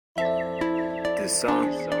This song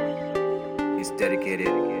is dedicated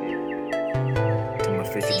to my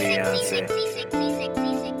future Beyoncé.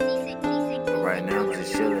 But right now I'm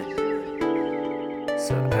just chillin'.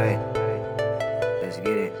 So hey, let's get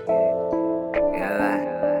it. Ella,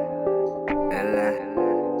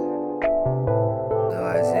 so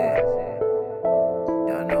I said,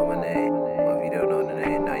 y'all know my name. Or if you don't know the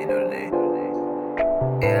name, now you know the name.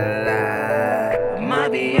 Ella, my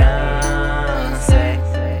Beyoncé.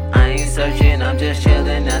 I ain't searching, I'm just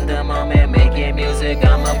chillin' at the moment, making music.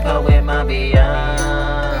 I'm a poet, my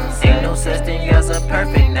Beyoncé. Ain't no such thing as a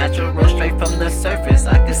perfect natural, straight from the surface.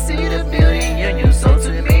 I can see the beauty in you, so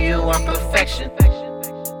to me you are perfection.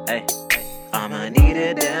 Hey, I'ma need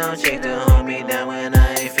it down, check to hold me down when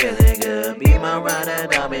I ain't feeling good. Be my rider,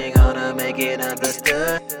 dog, we gonna make it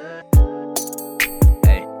understood.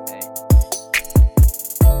 Hey,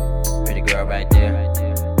 pretty girl right there,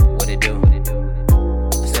 what it do?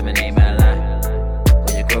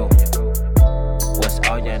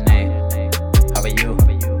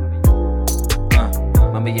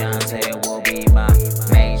 Beyoncé will be my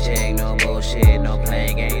main chick, no bullshit, no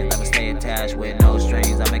playing games. I'ma stay attached with no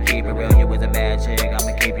strings. I'ma keep it real, you was a bad chick.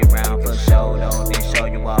 I'ma keep you around for show though, then show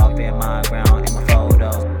you off in my ground, in my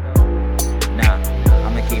photos. Nah,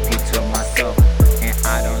 I'ma keep you to myself, and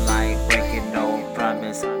I don't like breaking no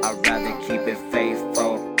promise. I'd rather keep it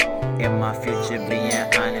faithful. In my future, being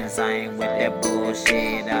honest, I ain't with that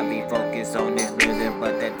bullshit. I be focused on this music,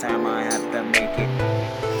 but that time I have to make it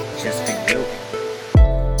just for you.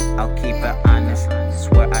 I'll keep it honest,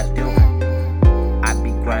 swear I do. I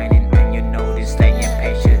be grinding and you know this, staying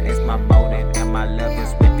patient is my motive. And my love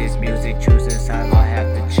is with this music, choosing side I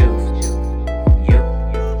have to choose you.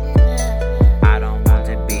 I don't want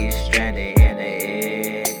to be stranded in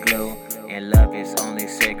the igloo, and love is only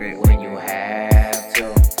sacred when you have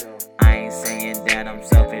to. I ain't saying that I'm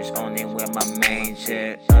selfish, only with my main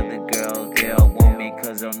chick. Other girls, they'll want me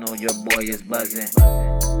cause they'll know your boy is buzzing.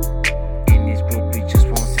 In this group we just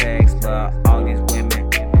want sex, but all these women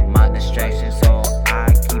my distraction, so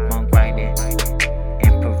I keep on grinding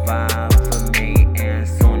and provide for me, and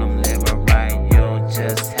soon I'm living right. You'll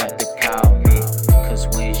just have to call me, cause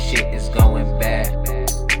when shit is going bad,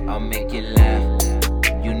 I'll make you laugh.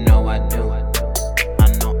 You know I do. I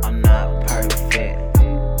know I'm not perfect,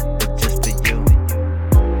 but just for you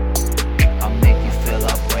I'll make you feel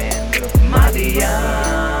like brand new. My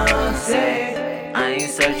Beyoncé, I ain't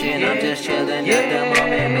searching, I'm just chillin' at the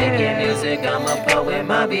moment, making music. I'm a poet,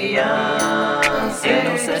 my Beyoncé. Ain't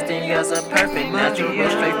no such thing as a perfect natural,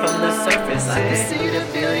 straight from the surface. I can see the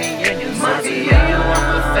beauty in you, so to me you are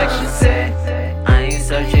perfection. I ain't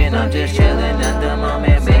searching, I'm just chillin' at the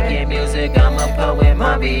moment, making music. I'm a poet,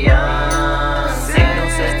 my Beyoncé. Ain't no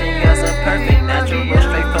such thing as a perfect natural,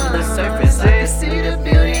 straight from the surface. I can see the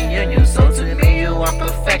beauty in you, so to me you are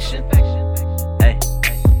perfection.